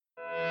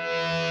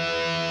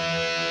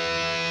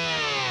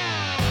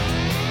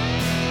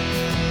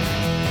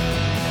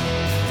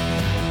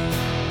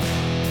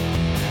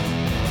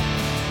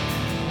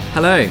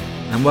Hello,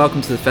 and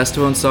welcome to the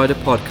Festival Insider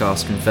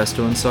podcast from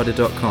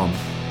festivalinsider.com,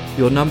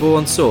 your number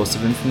one source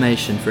of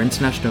information for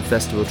international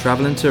festival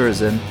travel and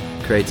tourism,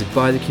 created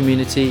by the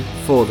community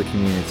for the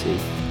community.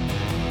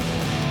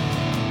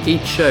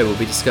 Each show will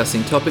be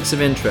discussing topics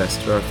of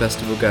interest for our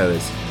festival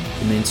goers,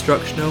 from the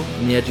instructional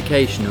and the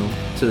educational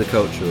to the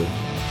cultural.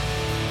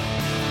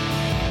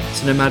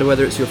 So no matter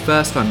whether it's your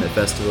first time at a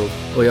festival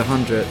or your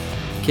 100th,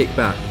 kick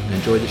back and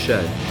enjoy the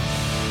show.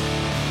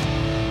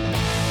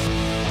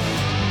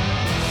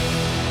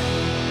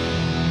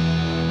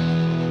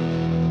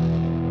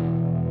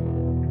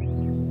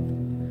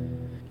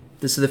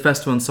 This is the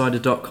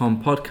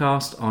festivalinsider.com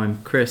podcast.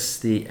 I'm Chris,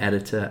 the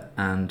editor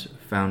and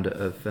founder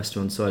of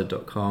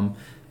festivalinsider.com.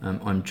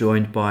 I'm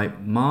joined by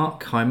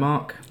Mark. Hi,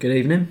 Mark. Good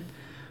evening.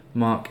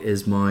 Mark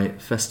is my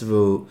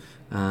festival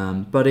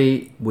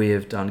buddy. We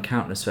have done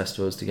countless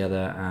festivals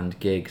together and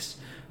gigs,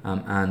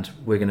 and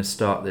we're going to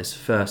start this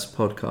first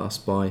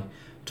podcast by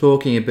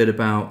talking a bit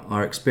about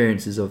our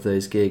experiences of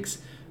those gigs,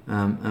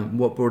 and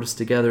what brought us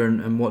together,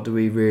 and what do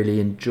we really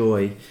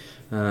enjoy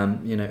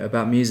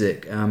about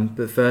music.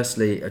 But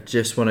firstly, I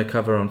just want to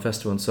cover on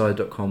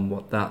festivalinsider.com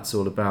what that's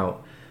all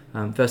about.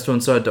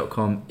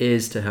 Festivalinsider.com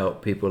is to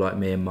help people like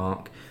me and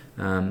Mark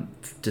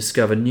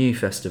discover new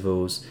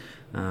festivals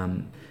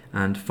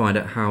and find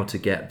out how to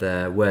get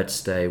there, where to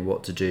stay,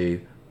 what to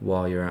do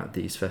while you're at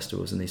these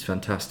festivals and these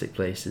fantastic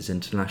places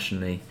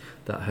internationally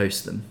that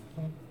host them.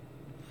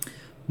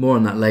 More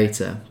on that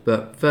later.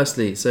 But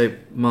firstly, so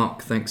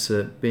Mark, thanks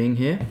for being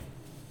here.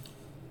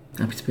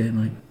 Happy to be here,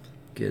 mate.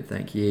 Good,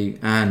 thank you.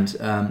 And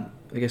I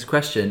guess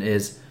question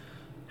is,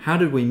 how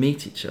did we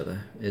meet each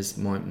other is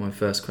my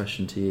first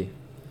question to you.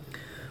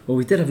 Well,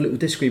 we did have a little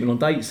disagreement on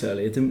dates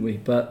earlier, didn't we?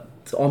 But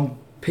I'm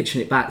pitching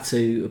it back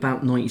to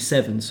about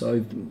 97,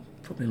 so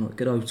probably like a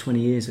good over 20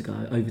 years ago,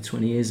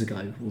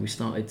 when we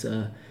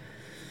started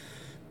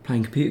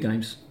playing computer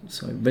games.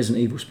 So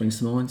Resident Evil springs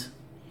to mind.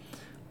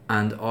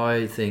 And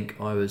I think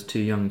I was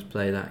too young to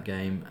play that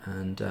game,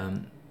 and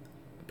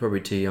probably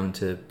too young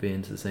to be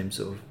into the same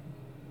sort of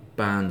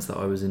bands that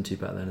I was into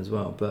back then as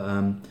well. But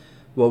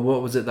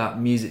what was it that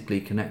musically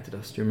connected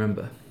us? Do you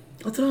remember?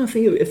 I don't know.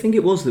 I think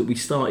it was that we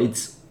started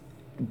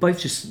both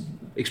just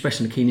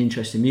expressing a keen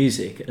interest in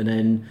music, and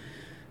then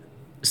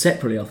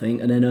separately, I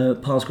think, and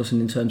then paths crossing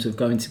in terms of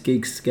going to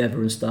gigs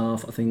together and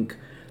stuff. I think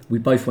we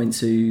both went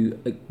to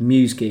a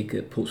Muse gig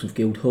at Portsmouth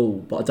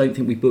Guildhall, but I don't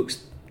think we booked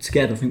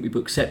together. I think we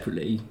booked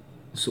separately,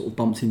 sort of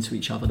bumped into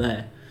each other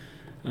there.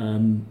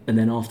 And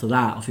then after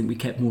that, I think we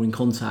kept more in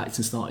contact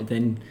and started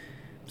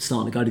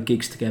to go to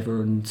gigs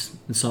together and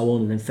so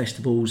on, and then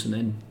festivals, and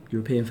then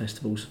European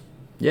festivals.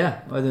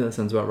 Yeah, I think that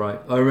sounds about right.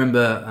 I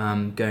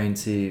remember going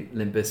to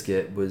Limp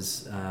Bizkit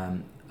was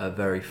a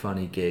very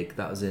funny gig.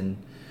 That was in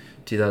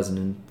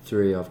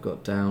 2003, I've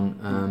got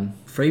down.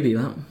 Freebie,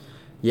 that?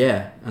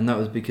 Yeah, and that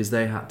was because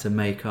they had to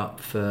make up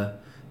for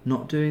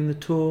not doing the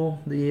tour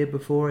the year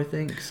before, I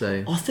think.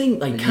 So I think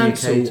they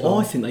cancelled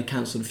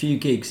a few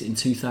gigs in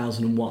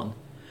 2001.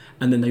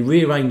 And then they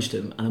rearranged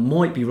them, and I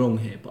might be wrong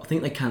here, but I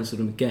think they cancelled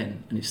them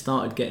again, and it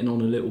started getting on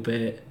a little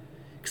bit,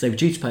 because they were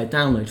due to play a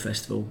download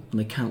festival, and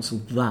they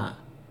cancelled that.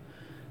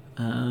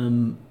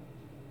 So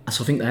I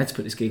think they had to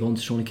put this gig on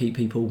to try and keep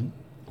people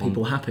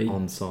happy.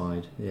 On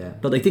side, yeah.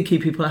 But they did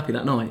keep people happy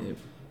that night.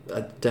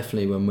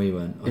 Definitely when we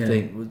went. I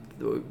think,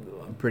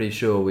 I'm pretty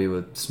sure we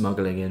were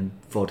smuggling in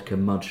vodka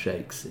mud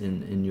shakes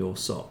in your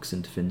socks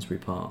into Finsbury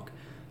Park.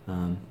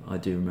 I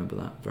do remember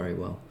that very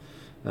well.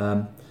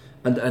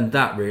 And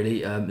that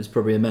really is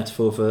probably a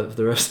metaphor for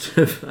the rest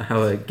of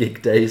our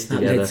gig days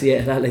together.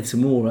 That led to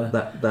more.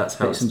 That's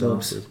how it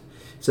started.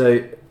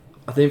 So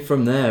I think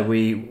from there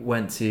we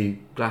went to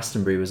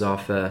Glastonbury. Was our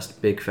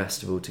first big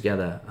festival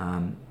together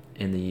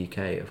in the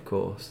UK, of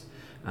course.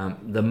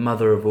 The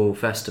mother of all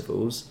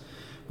festivals.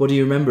 What do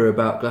you remember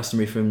about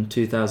Glastonbury from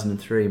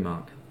 2003,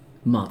 Mark?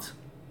 Mud.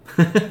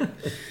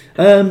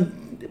 I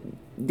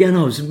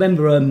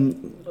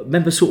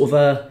remember sort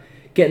of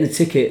getting the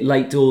ticket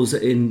late doors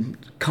in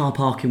car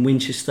park in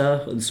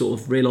Winchester, and sort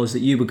of realised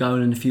that you were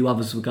going and a few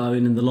others were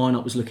going, and the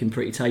lineup was looking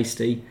pretty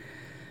tasty.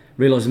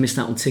 Realised I missed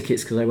out on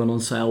tickets because they went on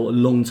sale a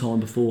long time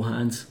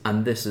beforehand.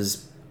 And this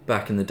is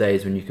back in the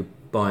days when you could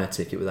buy a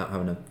ticket without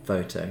having a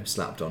photo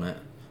slapped on it.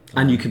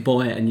 And you could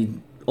buy it and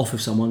you'd offer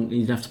someone, you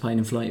didn't have to pay an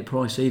inflated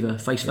price either,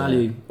 face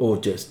value. Or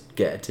just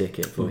get a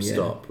ticket full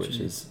stop, which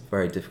is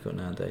very difficult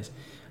nowadays.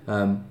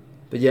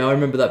 But yeah, I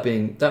remember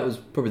that was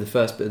probably the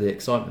first bit of the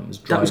excitement, was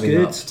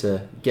driving up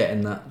to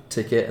getting that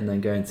ticket and then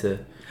going to...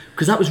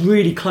 Because that was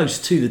really close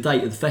to the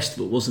date of the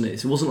festival, wasn't it?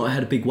 So it wasn't like I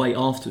had a big wait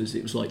afterwards.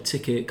 It was like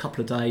ticket,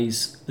 couple of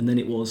days, and then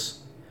it was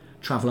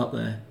travel up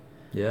there.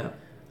 Yeah.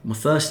 My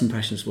first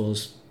impressions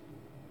was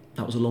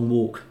that was a long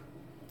walk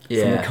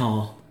from the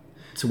car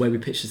to where we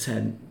pitched the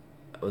tent.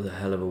 It was a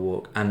hell of a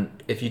walk. And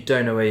if you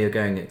don't know where you're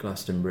going at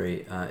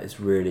Glastonbury, it's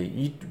really...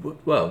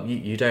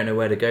 You don't know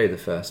where to go the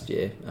first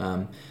year,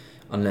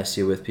 unless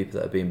you're with people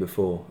that have been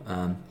before.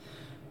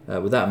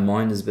 With that in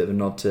mind, there's a bit of a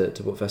nod to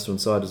what Festival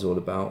Insider is all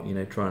about,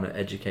 trying to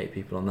educate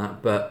people on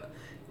that. But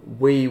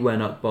we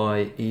went up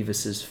by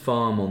Evis's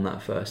farm on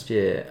that first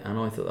year, and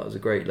I thought that was a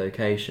great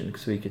location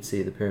because we could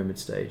see the pyramid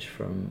stage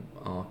from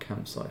our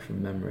campsite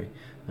from memory,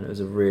 and it was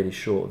a really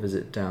short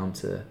visit down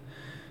to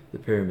the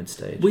pyramid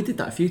stage. We did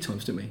that a few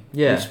times, didn't we?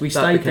 Yeah, we that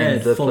stayed became there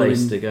the following,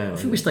 place to go. I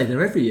think we stayed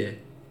there every year.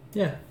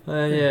 Yeah.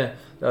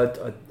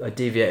 I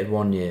deviated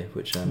one year,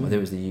 which I think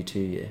was the U2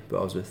 year, but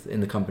I was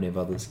in the company of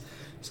others.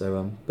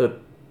 So,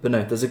 but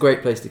no, there's a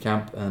great place to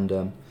camp,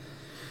 and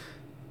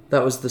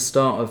that was the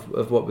start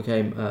of what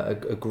became a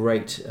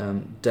great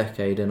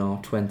decade in our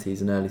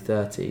 20s and early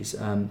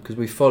 30s, because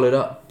we followed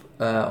up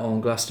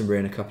on Glastonbury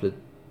in a couple of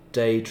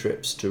day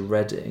trips to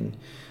Reading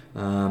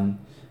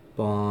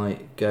by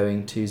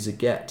going to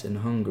Szeged in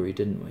Hungary,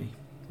 didn't we?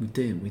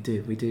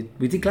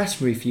 We did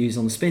Glastonbury Fuse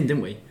on the spin,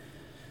 didn't we?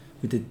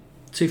 We did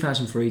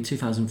 2003,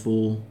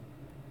 2004.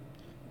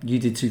 You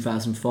did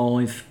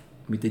 2005.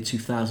 We did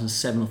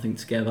 2007, I think,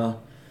 together.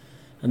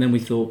 And then we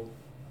thought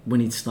we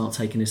need to start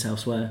taking this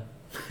elsewhere.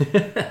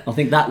 I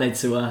think that led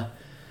to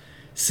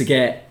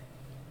Szeged.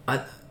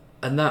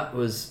 And that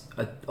was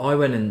I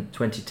went in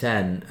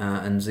 2010,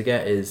 and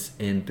Szeged is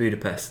in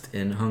Budapest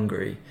in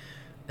Hungary.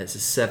 It's a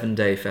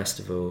 7-day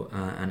festival,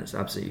 and it's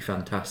absolutely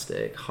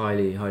fantastic.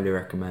 Highly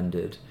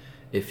recommended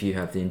if you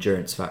have the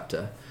endurance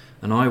factor.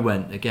 And I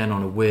went again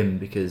on a whim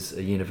because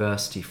a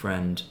university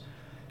friend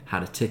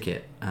had a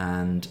ticket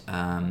and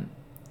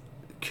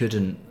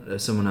couldn't.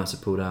 Someone else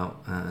had pulled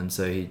out, and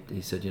so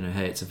he said,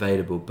 hey, it's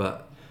available,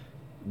 but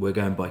we're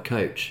going by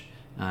coach,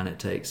 and it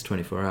takes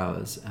 24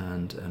 hours.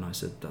 And I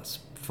said that's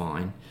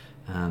fine.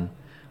 And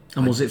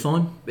was it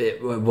fine?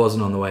 It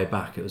wasn't on the way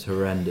back. It was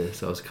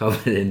horrendous. I was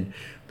covered in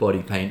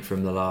body paint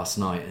from the last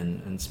night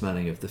and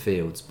smelling of the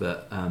fields.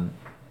 But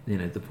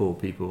the poor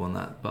people on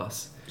that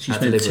bus. So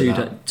you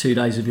spent 2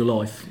 days of your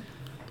life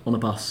on a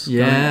bus,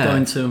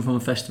 going to and from a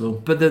festival.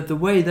 But the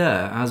way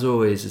there, as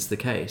always is the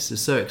case,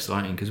 is so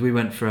exciting because we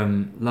went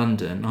from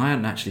London. I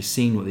hadn't actually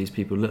seen what these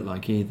people looked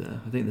like either.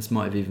 I think this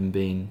might have even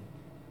been,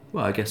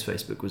 well, I guess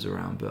Facebook was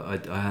around, but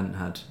I hadn't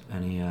had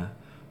any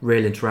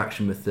real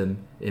interaction with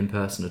them in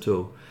person at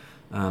all.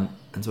 And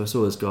so I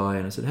saw this guy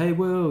and I said, hey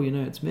Will,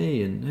 it's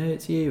me, and hey,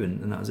 it's you,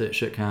 and that was it.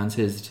 Shook hands,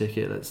 here's the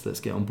ticket, let's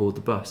get on board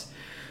the bus.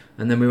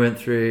 And then we went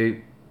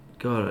through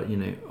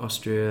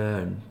Austria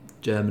and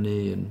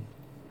Germany and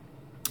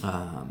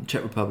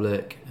Czech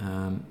Republic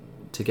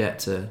to get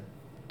to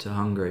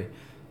Hungary,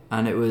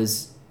 and it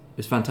was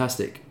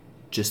fantastic,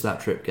 just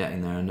that trip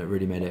getting there, and it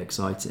really made it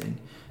exciting.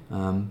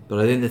 But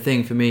I think the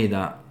thing for me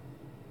that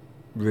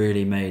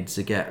really made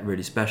Szeged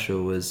really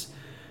special was,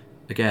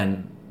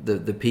 again,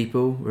 the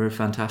people were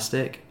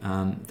fantastic,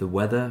 the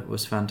weather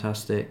was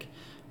fantastic,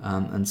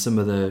 and some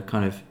of the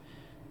kind of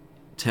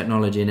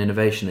technology and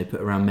innovation they put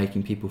around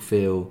making people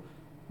feel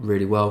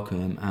really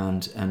welcome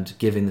and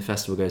giving the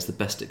festival goers the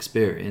best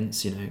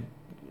experience.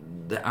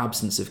 The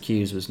absence of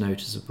queues was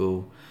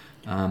noticeable.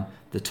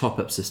 The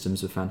top-up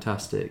systems were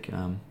fantastic.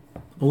 I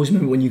always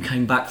remember when you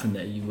came back from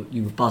there,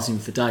 you were buzzing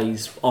for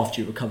days after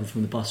you recovered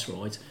from the bus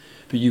ride,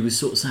 but you were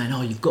sort of saying,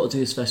 oh, you've got to do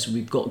this festival,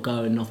 we've got to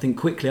go. And I think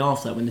quickly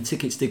after that, when the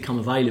tickets did come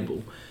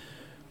available,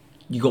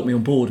 you got me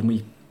on board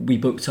and we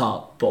booked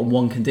up, but on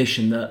one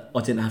condition, that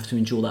I didn't have to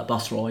endure that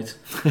bus ride.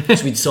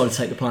 So we decided to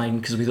take the plane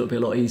because we thought it'd be a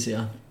lot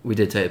easier. We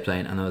did take the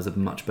plane, and that was a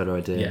much better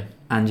idea. Yeah.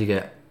 And you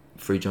get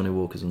free Johnny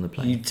Walkers on the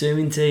plane. You do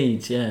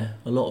indeed, yeah,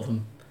 a lot of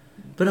them.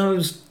 But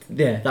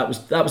that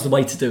was the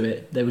way to do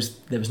it. There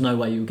was no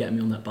way you were getting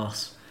me on that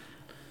bus.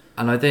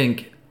 And I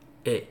think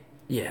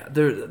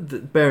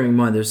bearing in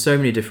mind there's so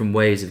many different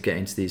ways of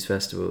getting to these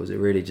festivals. It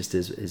really just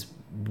is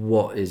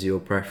what is your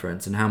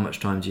preference and how much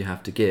time do you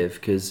have to give,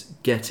 because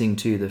getting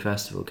to the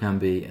festival can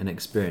be an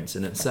experience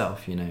in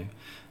itself,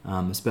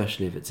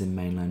 especially if it's in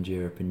mainland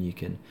Europe and you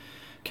can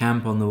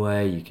camp on the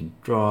way, you can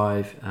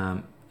drive,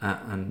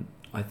 and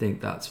I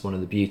think that's one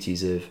of the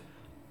beauties of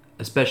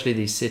especially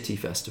these city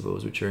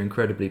festivals, which are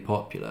incredibly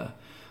popular,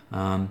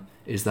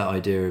 is that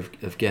idea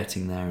of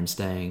getting there and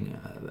staying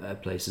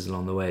at places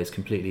along the way is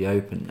completely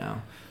open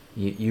now.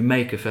 You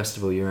make a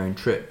festival your own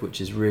trip, which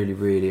is really,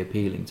 really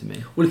appealing to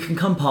me. Well, it can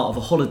become part of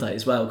a holiday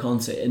as well,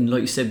 can't it? And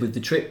like you said with the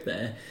trip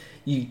there,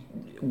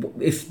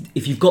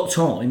 if you've got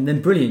time,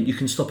 then brilliant. You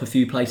can stop a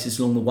few places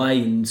along the way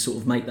and sort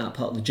of make that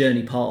part of the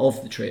journey part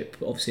of the trip.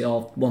 Obviously,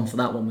 our one for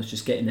that one was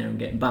just getting there and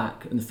getting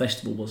back, and the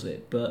festival was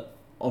it. But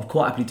I'd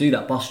quite happily do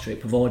that bus trip,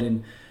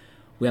 providing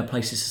we had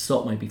places to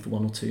stop maybe for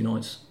 1 or 2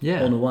 nights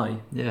on the way.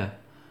 Yeah,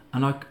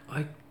 and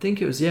I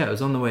think it was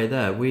on the way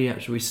there.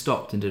 We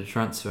stopped and did a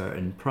transfer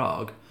in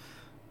Prague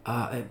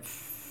at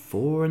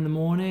 4 a.m.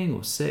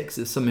 or 6.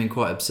 It's something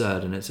quite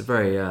absurd, and it's a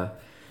very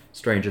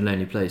strange and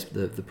lonely place,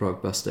 the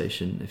Prague bus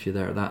station, if you're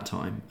there at that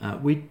time.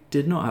 We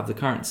did not have the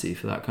currency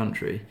for that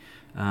country.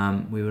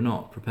 We were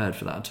not prepared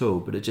for that at all,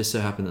 but it just so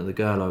happened that the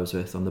girl I was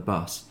with on the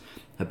bus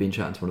had been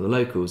chatting to one of the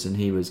locals, and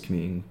he was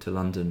commuting to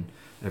London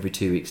every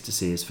 2 weeks to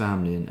see his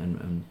family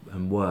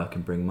and work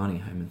and bring money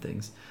home and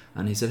things.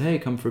 And he said, hey,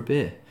 come for a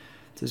beer.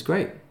 So it's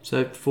great.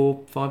 So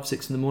 4, 5,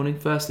 6 in the morning.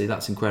 Firstly,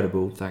 that's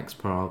incredible. Thanks,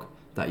 Prague,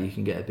 that you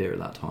can get a beer at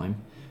that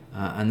time.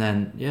 and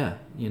then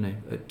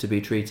to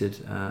be treated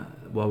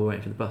while we're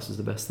waiting for the bus is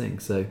the best thing.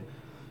 So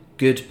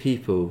good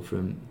people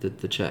from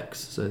the Czechs,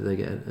 so they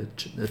get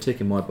a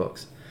tick in my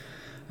box.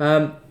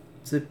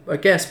 So I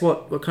guess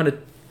what kind of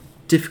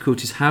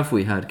difficulties have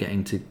we had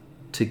getting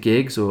to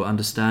gigs or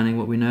understanding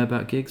what we know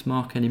about gigs?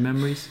 Mark, any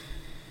memories?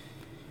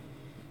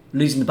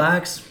 Losing the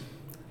bags.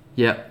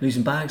 Yeah.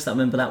 Losing bags, I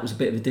remember that was a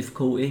bit of a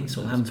difficulty,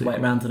 sort of having to wait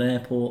around an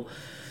airport.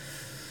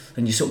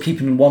 And you're sort of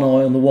keeping one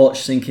eye on the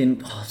watch thinking,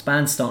 this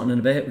band's starting in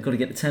a bit, we've got to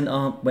get the tent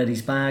up, where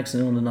these bags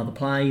and on another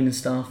plane and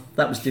stuff.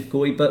 That was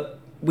difficult, but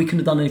we couldn't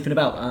have done anything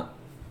about that.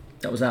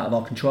 That was out of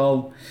our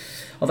control.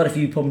 I've had a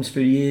few problems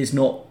through the years,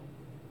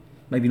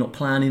 maybe not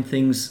planning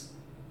things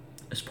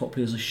as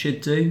properly as I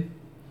should do.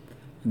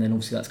 And then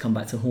obviously that's come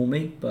back to haunt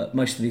me, but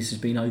most of this has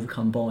been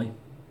overcome by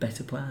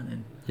better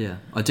planning. Yeah,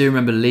 I do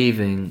remember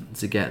leaving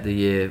to get the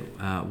year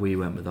we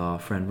went with our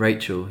friend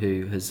Rachel,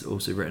 who has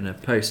also written a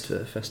post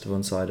for Festival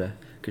Insider,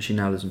 because she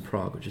now lives in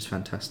Prague, which is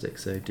fantastic,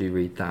 so do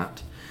read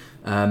that.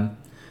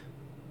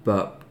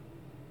 But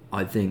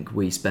I think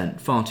we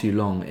spent far too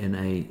long in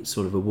a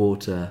sort of a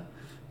water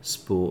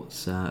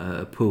sports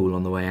pool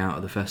on the way out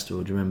of the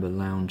festival. Do you remember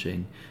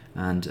lounging?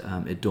 And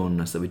it dawned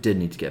on us that we did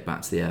need to get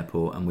back to the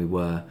airport, and we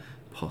were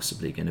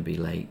possibly going to be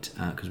late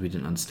because we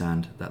didn't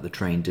understand that the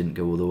train didn't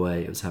go all the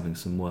way. It was having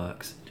some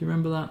works. Do you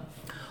remember that?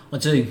 I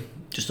do.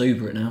 Just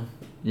Uber it now.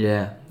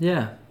 Yeah.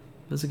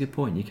 That's a good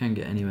point. You can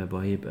get anywhere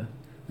by Uber.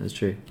 That's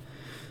true.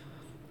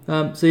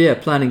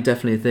 Planning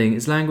definitely a thing.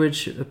 Is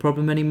language a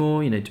problem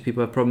anymore? Do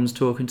people have problems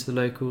talking to the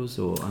locals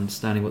or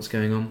understanding what's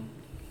going on?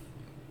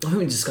 I think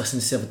we were discussing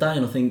this the other day,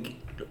 and I think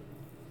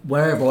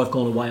wherever I've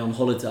gone away on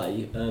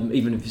holiday,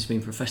 even if it's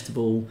been for a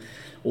festival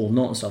or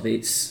not and stuff,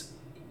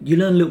 you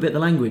learn a little bit of the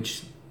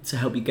language to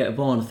help you get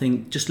by. And I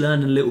think just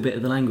learning a little bit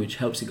of the language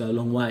helps it go a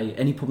long way.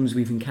 Any problems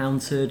we've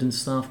encountered and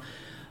stuff,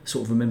 I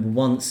sort of remember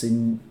once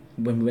when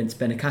we went to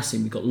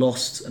Benicassim, we got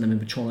lost, and I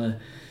remember trying to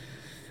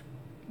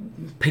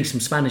piece some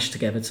Spanish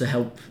together to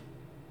help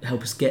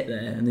us get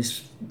there. And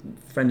this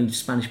friendly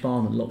Spanish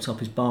barman locked up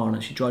his bar and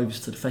actually drove us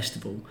to the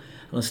festival.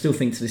 And I still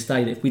think to this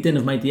day that if we didn't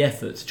have made the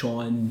effort to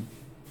try and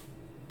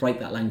break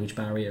that language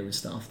barrier and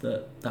stuff,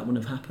 that wouldn't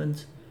have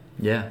happened.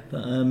 Yeah.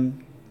 But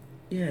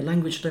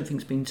language I don't think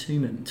has been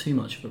too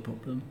much of a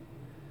problem.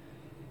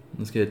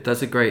 That's good.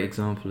 That's a great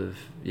example of,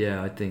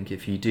 I think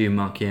if you do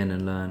muck in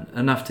and learn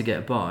enough to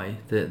get by,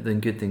 then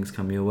good things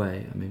come your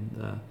way. I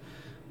mean,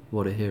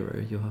 what a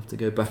hero. You'll have to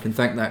go back and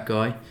thank that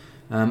guy.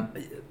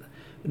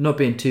 Not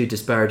being too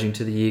disparaging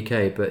to the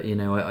UK, but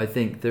I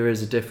think there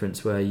is a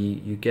difference where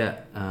you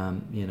get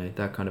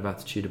that kind of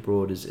attitude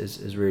abroad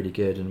is really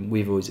good, and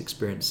we've always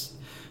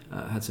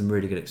had some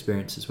really good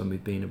experiences when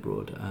we've been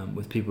abroad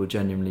with people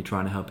genuinely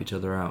trying to help each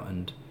other out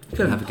and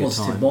have a good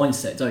time. Positive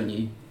mindset, don't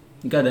you?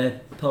 You go there,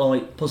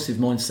 polite, positive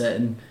mindset,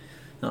 and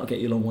that'll get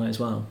you a long way as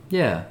well.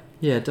 Yeah,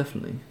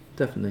 definitely.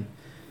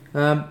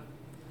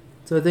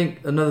 So I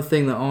think another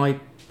thing that I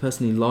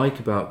personally like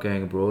about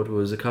going abroad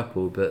was a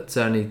couple, but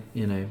certainly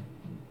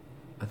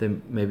I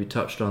think maybe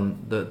touched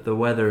on the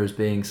weather as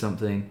being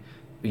something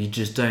you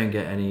just don't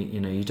get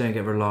you don't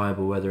get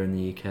reliable weather in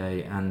the UK,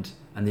 and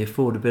the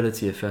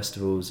affordability of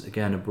festivals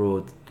again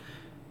abroad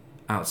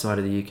outside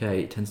of the UK,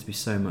 it tends to be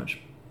so much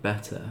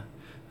better.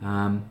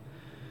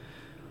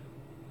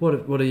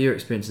 What are your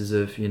experiences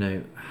of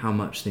how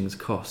much things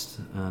cost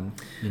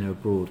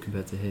abroad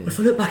compared to here? If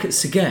I look back at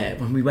Szeged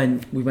when we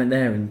went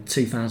there in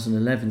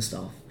 2011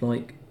 stuff,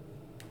 like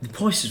the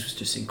prices was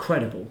just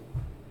incredible.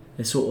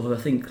 They're sort of,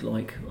 I think,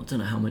 like, I don't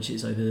know how much it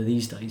is over there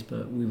these days,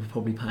 but we were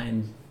probably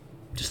paying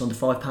just under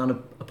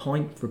 £5 a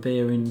pint for a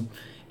beer in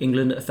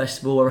England at a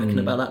festival, I reckon,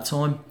 about that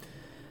time.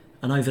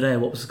 And over there,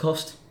 what was the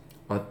cost?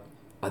 I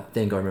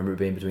think I remember it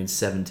being between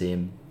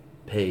 70p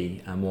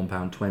and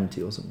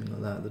 £1.20 or something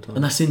like that at the time.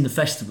 And that's in the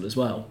festival as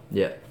well.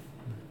 Yeah, it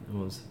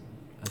was.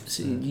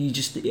 So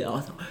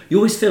you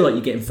always feel like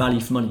you're getting value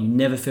for money. You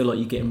never feel like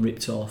you're getting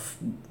ripped off.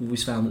 We've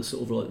always found that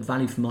sort of like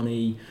value for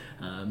money,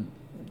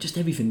 just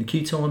everything, the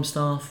queue time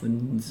stuff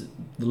and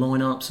the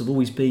lineups have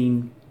always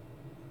been,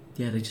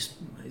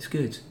 it's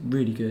good,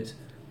 really good.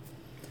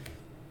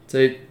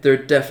 So there are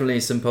definitely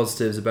some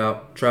positives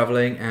about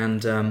travelling,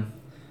 and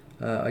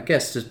I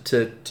guess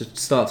to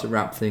start to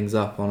wrap things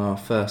up on our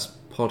first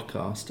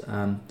podcast,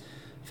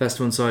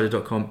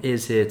 festivalinsider.com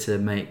is here to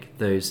make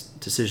those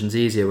decisions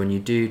easier when you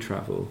do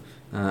travel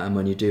and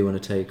when you do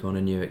want to take on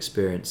a new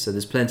experience. So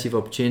there's plenty of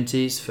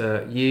opportunities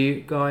for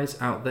you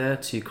guys out there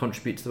to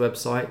contribute to the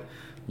website.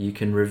 You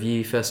can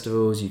review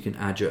festivals, you can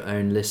add your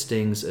own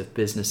listings of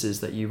businesses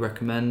that you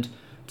recommend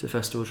to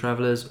festival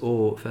travellers,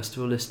 or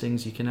festival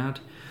listings you can add.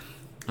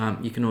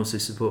 You can also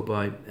support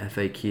by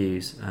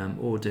FAQs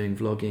or doing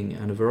vlogging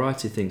and a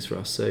variety of things for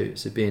us.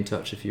 So be in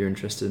touch if you're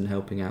interested in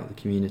helping out the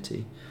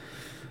community.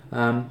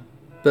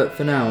 But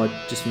for now, I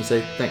just want to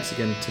say thanks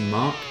again to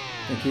Mark.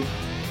 Thank you.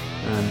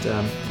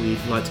 And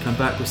we'd like to come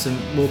back with some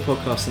more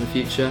podcasts in the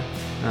future,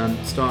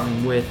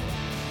 starting with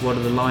what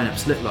do the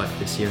lineups look like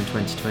this year in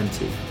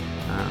 2020.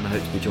 And I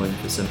hope to be joined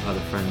with some other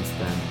friends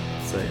then.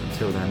 So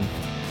until then,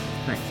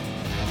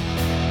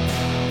 thanks.